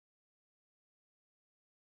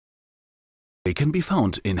They can be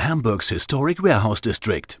found in Hamburg's historic warehouse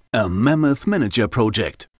district, a mammoth miniature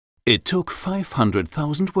project. It took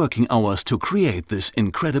 500,000 working hours to create this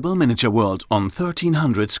incredible miniature world on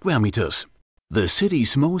 1,300 square meters. The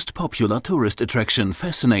city's most popular tourist attraction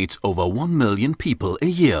fascinates over 1 million people a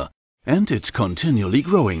year, and it's continually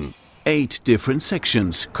growing. 8 different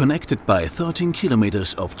sections, connected by 13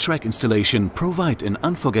 kilometers of track installation, provide an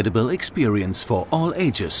unforgettable experience for all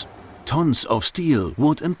ages. Tons of steel,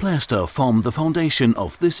 wood and plaster form the foundation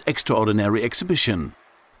of this extraordinary exhibition.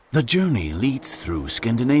 The journey leads through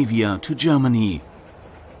Scandinavia to Germany,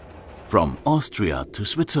 from Austria to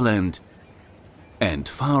Switzerland, and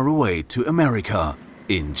far away to America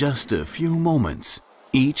in just a few moments.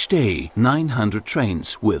 Each day, 900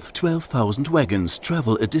 trains with 12,000 wagons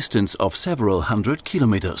travel a distance of several hundred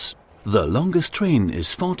kilometers. The longest train is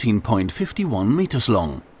 14.51 meters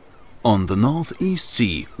long. On the Northeast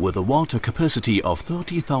Sea, with a water capacity of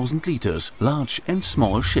 30,000 liters, large and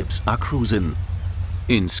small ships are cruising.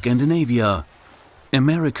 In Scandinavia,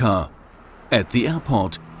 America, at the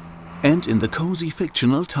airport, and in the cozy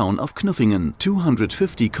fictional town of Knuffingen,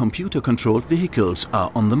 250 computer-controlled vehicles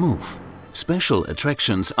are on the move. Special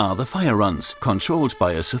attractions are the fire runs, controlled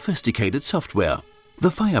by a sophisticated software. The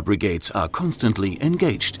fire brigades are constantly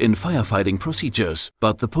engaged in firefighting procedures,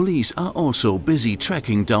 but the police are also busy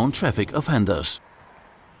tracking down traffic offenders.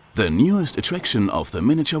 The newest attraction of the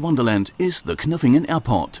Miniature Wonderland is the Knuffingen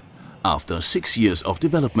Airport. After 6 years of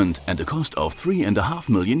development and a cost of €3.5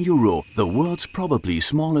 million, the world's probably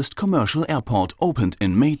smallest commercial airport opened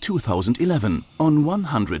in May 2011. On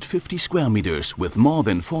 150 square meters with more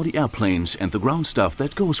than 40 airplanes and the ground staff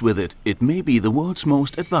that goes with it, it may be the world's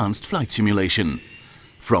most advanced flight simulation.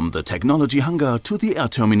 From the technology hangar to the air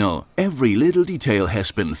terminal, every little detail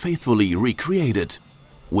has been faithfully recreated.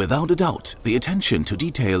 Without a doubt, the attention to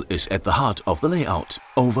detail is at the heart of the layout.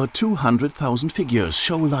 Over 200,000 figures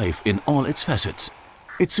show life in all its facets.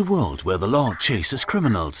 It's a world where the law chases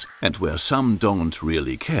criminals and where some don't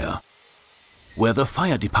really care. Where the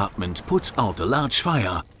fire department puts out a large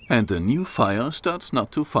fire and a new fire starts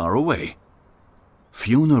not too far away.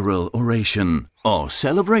 Funeral oration or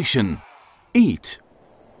celebration. Eat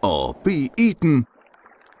or be eaten.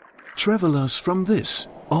 Travelers from this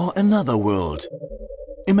or another world.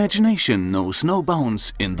 Imagination knows no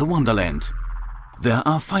bounds in the Wonderland. There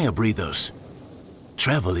are fire breathers,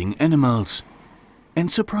 traveling animals,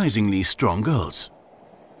 and surprisingly strong girls.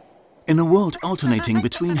 In a world alternating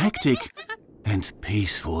between hectic and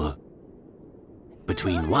peaceful,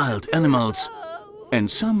 between wild animals and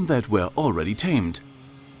some that were already tamed.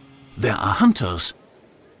 There are hunters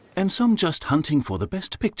and some just hunting for the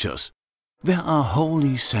best pictures. There are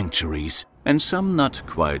holy sanctuaries and some not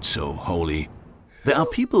quite so holy. There are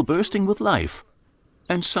people bursting with life,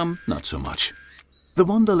 and some not so much. The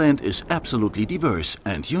Wonderland is absolutely diverse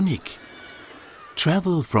and unique.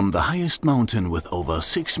 Travel from the highest mountain with over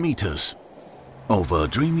 6 meters, over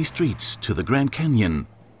dreamy streets to the Grand Canyon,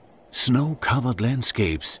 snow-covered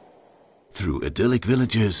landscapes, through idyllic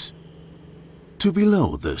villages, to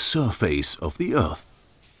below the surface of the earth.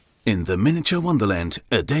 In the Miniature Wonderland,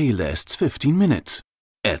 a day lasts 15 minutes.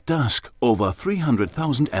 At dusk, over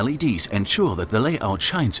 300,000 LEDs ensure that the layout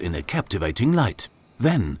shines in a captivating light.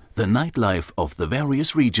 Then, the nightlife of the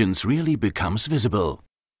various regions really becomes visible.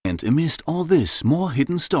 And amidst all this, more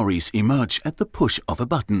hidden stories emerge at the push of a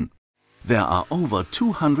button. There are over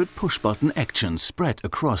 200 push-button actions spread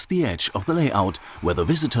across the edge of the layout, where the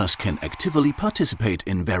visitors can actively participate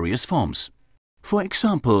in various forms. For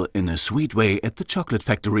example, in a sweet way at the chocolate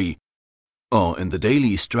factory, or in the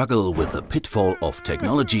daily struggle with the pitfall of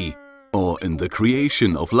technology, or in the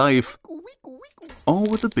creation of life, or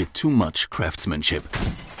with a bit too much craftsmanship.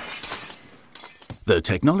 The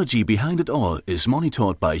technology behind it all is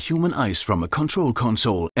monitored by human eyes from a control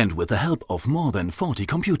console and with the help of more than 40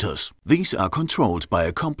 computers. These are controlled by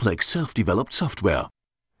a complex self-developed software.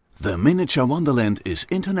 The Miniature Wonderland is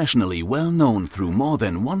internationally well known through more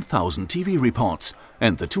than 1,000 TV reports,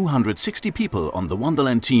 and the 260 people on the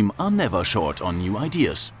Wonderland team are never short on new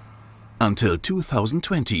ideas. Until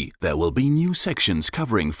 2020, there will be new sections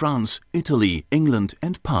covering France, Italy, England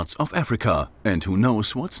and parts of Africa, and who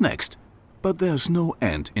knows what's next. But there's no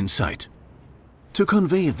end in sight. To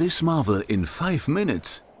convey this marvel in 5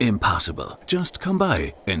 minutes? Impossible. Just come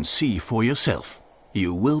by and see for yourself.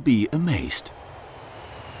 You will be amazed.